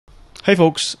Hey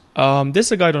folks, this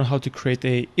is a guide on how to create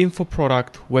a info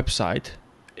product website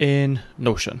in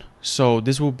Notion. So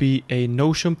this will be a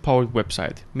Notion powered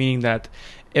website, meaning that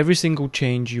every single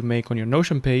change you make on your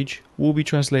Notion page will be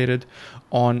translated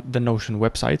on the Notion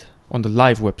website, on the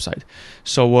live website.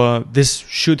 So this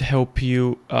should help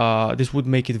you. This would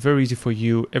make it very easy for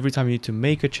you every time you need to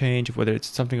make a change, whether it's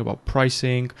something about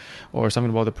pricing or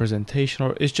something about the presentation,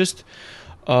 or it's just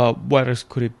what else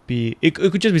could it be? It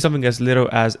could just be something as little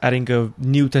as adding a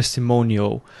new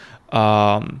testimonial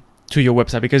to your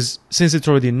website, because since it's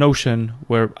already in Notion,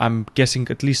 where I'm guessing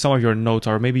at least some of your notes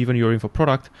or maybe even your info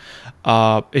product,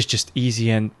 it's just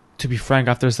easy. And to be frank,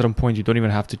 after a certain point, you don't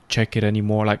even have to check it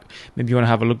anymore. Like maybe you want to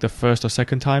have a look the first or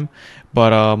second time,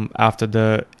 but after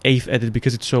the 8th edit,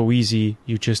 because it's so easy,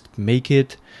 you just make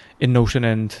it in Notion,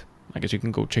 and I guess you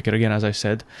can go check it again, as I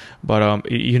said, but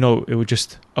it would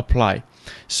just apply.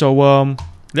 So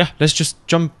yeah, let's just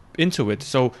jump into it.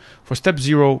 So for step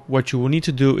 0, what you will need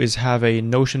to do is have a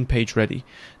Notion page ready.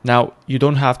 Now, you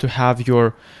don't have to have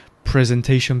your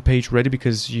presentation page ready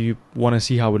because you want to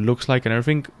see how it looks like and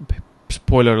everything.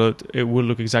 Spoiler alert, it will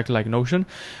look exactly like Notion.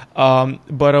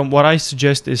 But what I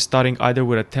suggest is starting either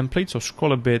with a template. So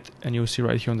scroll a bit and you'll see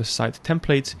right here on the side,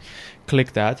 templates,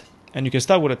 click that. And you can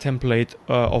start with a template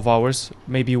of ours.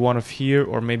 Maybe one of here,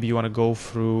 or maybe you want to go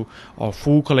through a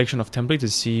full collection of templates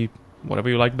and see whatever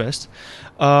you like best.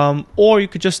 Or you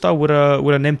could just start with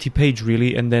an empty page,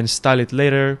 really, and then style it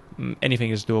later.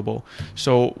 Anything is doable.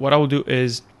 So what I will do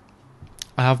is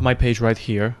I have my page right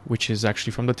here, which is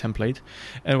actually from the template.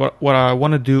 And what I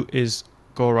want to do is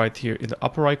go right here in the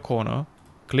upper right corner,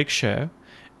 click share,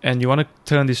 and you want to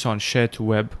turn this on, share to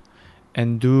web,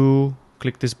 and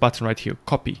click this button right here,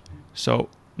 copy. So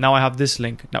now I have this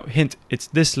link. Now hint, it's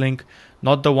this link,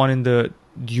 not the one in the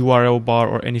URL bar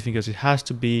or anything else. It has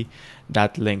to be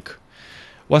that link.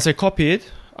 Once I copy it,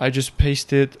 I just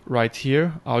paste it right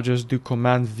here. I'll just do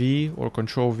Command V or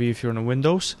Control V if you're on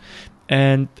Windows.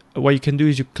 And what you can do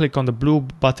is you click on the blue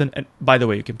button. And by the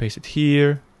way, you can paste it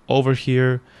here, over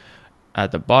here,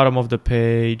 at the bottom of the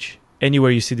page,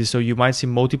 anywhere you see this. So you might see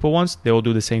multiple ones. They all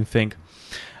do the same thing.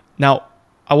 Now,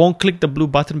 I won't click the blue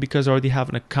button because I already have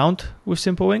an account with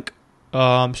Simple.ink.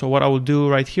 So what I will do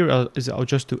right here is I'll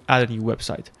just do add a new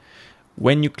website.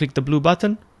 When you click the blue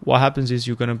button, what happens is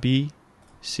you're going to be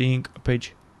seeing a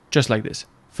page just like this.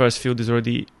 First field is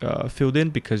already filled in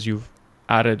because you've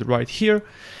added right here.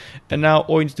 And now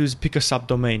all you need to do is pick a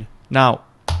subdomain. Now,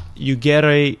 you get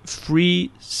a free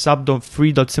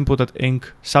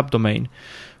free.simple.ink subdomain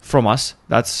from us.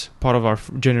 That's part of our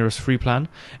generous free plan.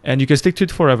 And you can stick to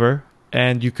it forever.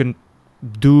 And you can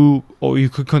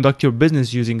conduct your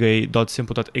business using a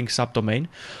 .simple.ink subdomain,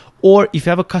 or if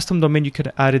you have a custom domain, you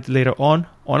can add it later on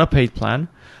a paid plan.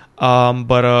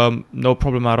 But no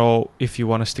problem at all if you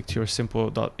want to stick to your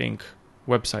Simple.ink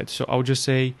website. So I'll just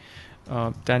say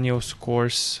Daniel's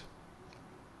course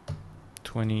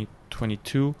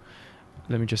 2022.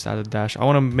 Let me just add a dash. I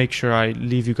want to make sure I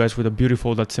leave you guys with a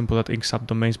beautiful .simple.ink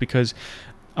subdomains, because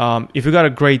if you got a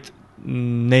great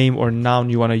name or noun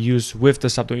you want to use with the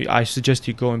subdomain, I suggest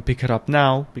you go and pick it up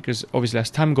now, because obviously as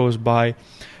time goes by,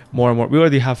 more and more, we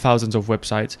already have thousands of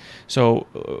websites, so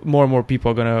more and more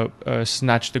people are gonna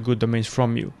snatch the good domains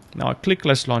from you. Now I click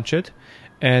let's launch it,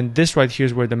 and this right here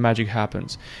is where the magic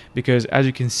happens, because as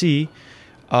you can see,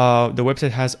 the website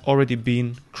has already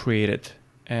been created.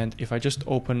 And if I just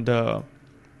open the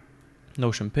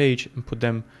Notion page and put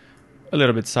them a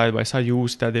little bit side by side, you will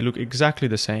see that they look exactly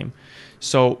the same.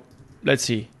 So let's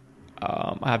see.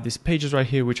 I have these pages right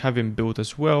here which have been built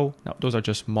as well. Now those are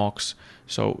just mocks,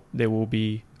 so they will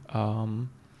be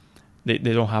they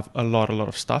don't have a lot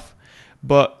of stuff.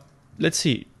 But let's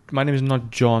see. My name is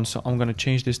not John, so I'm gonna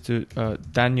change this to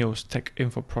Daniel's Tech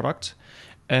Info Products.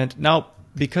 And now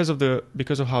because of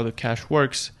how the cache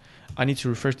works, I need to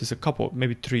refresh this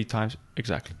maybe 3 times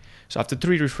exactly. So after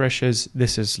 3 refreshes,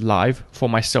 this is live for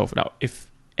myself. Now,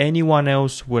 if anyone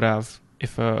else would have,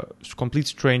 if a complete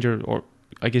stranger, or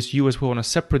I guess you as well on a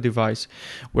separate device,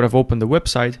 would have opened the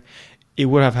website, it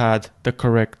would have had the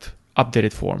correct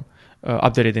updated form,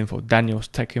 updated info, Daniel's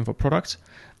Tech Info Products.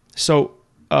 So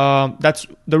that's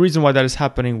the reason why that is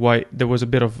happening, why there was a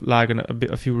bit of lag and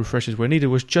a few refreshes were needed,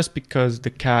 was just because the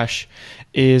cache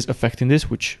is affecting this,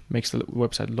 which makes the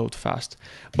website load fast.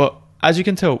 But as you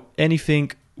can tell,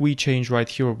 anything we change right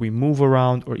here, or we move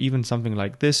around, or even something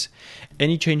like this,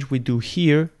 any change we do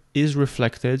here is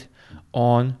reflected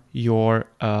on your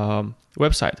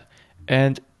website.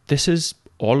 And this is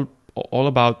all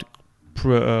about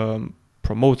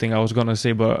promoting, I was gonna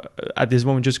say, but at this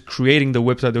moment, just creating the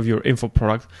website of your info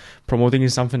product. Promoting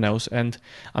is something else. And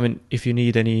I mean, if you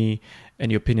need any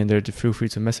opinion there, feel free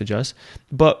to message us.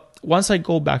 But once I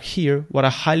go back here, what I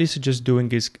highly suggest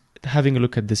doing is having a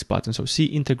look at this button. So see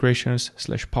integrations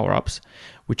 / power ups,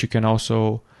 which you can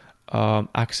also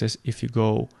access if you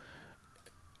go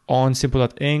on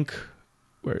Simple.ink.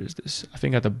 Where is this? I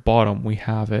think at the bottom we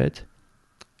have it.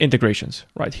 Integrations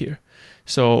right here.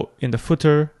 So in the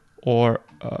footer, or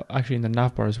actually in the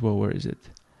navbar as well. Where is it?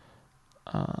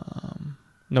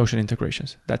 Notion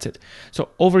integrations. That's it. So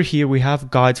over here we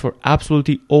have guides for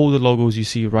absolutely all the logos you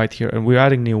see right here, and we're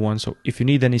adding new ones. So if you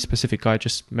need any specific guide,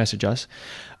 just message us.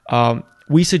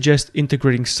 We suggest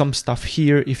integrating some stuff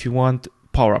here if you want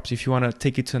power-ups, if you want to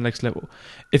take it to the next level.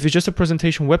 If it's just a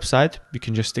presentation website, you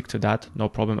can just stick to that, no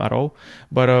problem at all.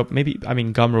 But maybe, I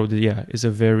mean, Gumroad, yeah, is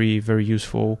a very, very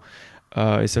useful,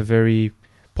 it's a very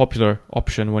popular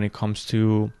option when it comes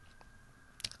to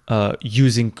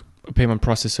using a payment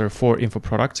processor for info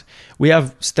products. We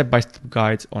have step-by-step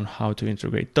guides on how to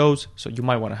integrate those, so you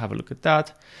might want to have a look at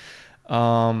that.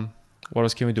 What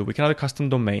else can we do? We can add a custom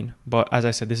domain, but as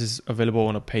I said, this is available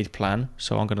on a paid plan,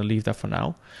 so I'm going to leave that for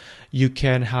now. You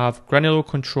can have granular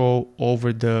control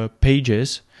over the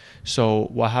pages. So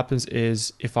what happens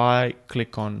is if I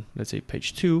click on, let's say,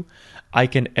 page 2, I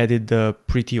can edit the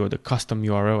pretty or the custom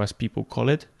URL, as people call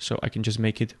it. So I can just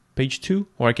make it page 2,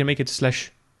 or I can make it /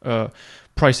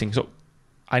 pricing. So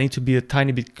I need to be a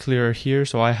tiny bit clearer here.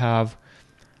 So I have,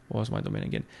 what was my domain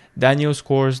again?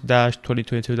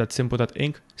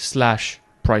 danielscores-2022.simple.ink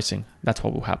 / pricing. That's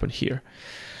what will happen here.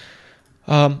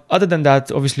 Other than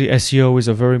that, obviously SEO is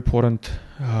a very important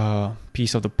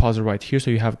piece of the puzzle right here.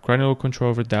 So you have granular control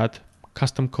over that,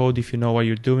 custom code if you know what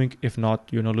you're doing. If not,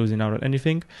 you're not losing out on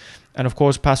anything. And of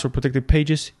course, password protected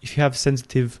pages. If you have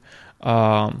sensitive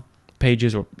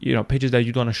pages, or pages that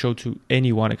you don't want to show to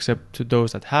anyone except to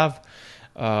those that have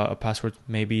a password,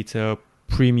 maybe it's a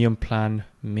premium plan,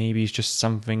 maybe it's just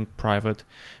something private,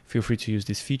 feel free to use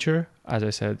this feature. As I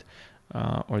said,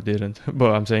 or didn't,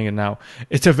 but I'm saying it now,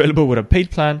 it's available with a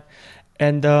paid plan.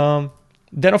 And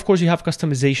then of course you have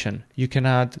customization. You can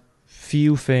add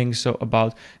few things. So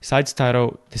about site's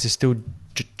title, this is still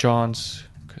John's,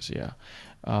 because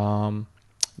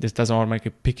this doesn't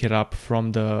automatically pick it up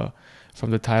from the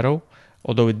title,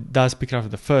 although it does pick it up for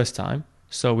the first time.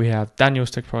 So we have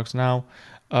Daniel's Tech Products now.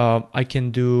 I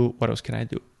can do, what else can I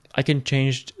do? I can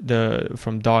change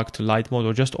from dark to light mode,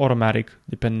 or just automatic,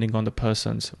 depending on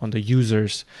the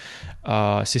user's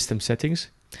system settings.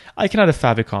 I can add a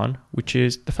favicon,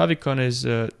 the favicon is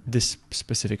this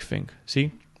specific thing.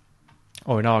 See?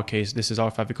 Or in our case, this is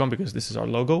our favicon because this is our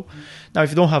logo. Now,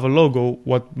 if you don't have a logo,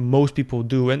 what most people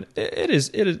do, and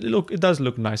it does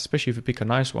look nice, especially if you pick a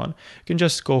nice one, you can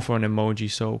just go for an emoji.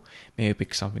 So maybe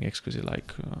pick something exquisite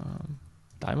like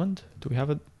diamond. Do we have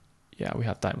it? Yeah, we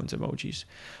have diamonds emojis.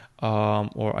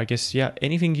 Or I guess,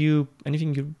 anything you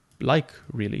like,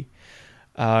 really.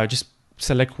 Just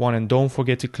select one and don't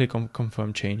forget to click on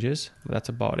confirm changes. That's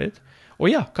about it. Or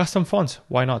custom fonts.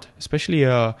 Why not? Especially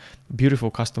a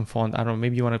beautiful custom font. I don't know,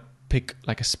 maybe you want to pick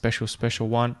like a special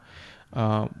one.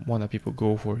 One that people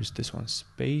go for is this one,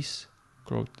 Space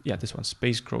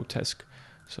Grotesque.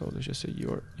 So there's just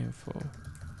your info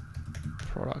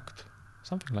product.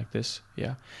 Something like this,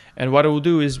 And what it will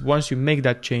do is once you make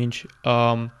that change,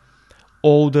 every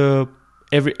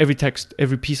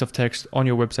piece of text on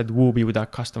your website will be with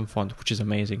that custom font, which is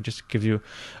amazing. Just gives you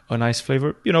a nice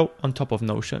flavor, on top of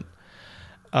Notion.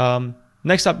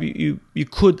 Next up, you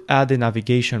could add a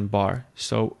navigation bar.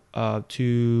 So let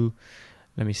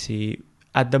me see.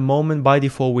 At the moment, by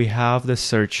default, we have the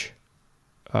search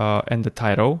and the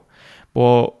title.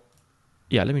 But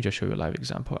let me just show you a live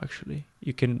example. Actually,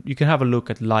 you can have a look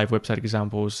at live website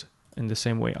examples in the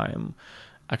same way I am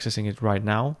accessing it right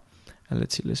now. And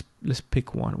let's see. Let's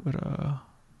pick one with a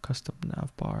custom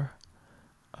nav bar.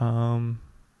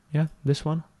 This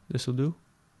one. This will do.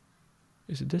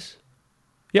 Is it this?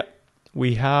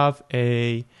 We have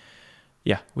we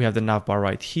have the nav bar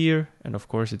right here, and of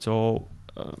course it's all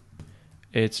let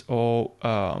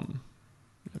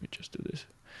me just do this.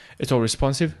 It's all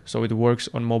responsive, so it works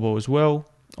on mobile as well,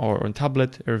 or on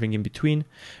tablet, everything in between.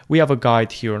 We have a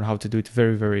guide here on how to do it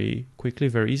very, very quickly,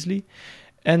 very easily.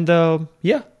 And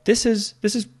this is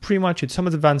pretty much it. Some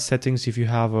advanced settings if you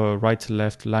have a right to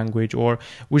left language, or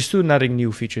we're still adding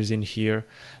new features in here.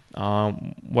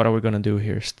 What are we gonna do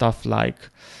here? Stuff like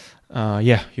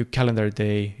your calendar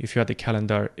day, if you had the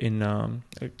calendar in a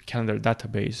calendar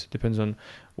database, depends on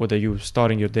whether you're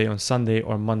starting your day on Sunday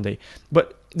or Monday.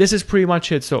 But this is pretty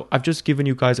much it. So I've just given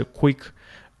you guys a quick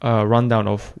rundown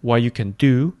of what you can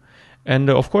do. And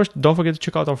of course, don't forget to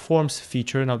check out our forms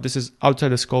feature. Now, this is outside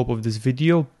the scope of this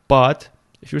video, but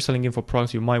if you're selling info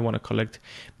products, you might want to collect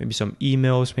maybe some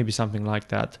emails, maybe something like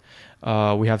that.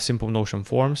 We have simple Notion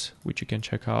forms, which you can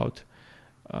check out.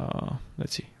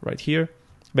 Let's see, right here.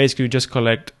 Basically, you just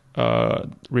collect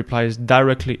replies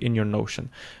directly in your Notion.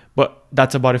 But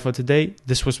that's about it for today.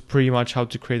 This was pretty much how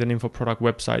to create an info product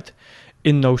website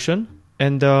in Notion.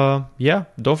 And yeah,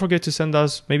 don't forget to send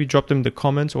us, maybe drop them in the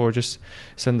comments or just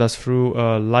send us through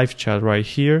live chat right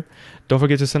here. Don't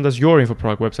forget to send us your info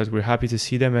product websites. We're happy to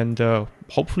see them, and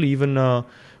hopefully even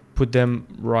put them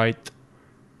right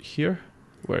here.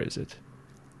 Where is it?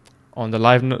 On the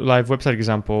live website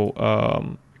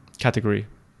example category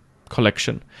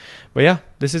collection. But yeah,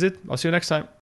 this is it. I'll see you next time.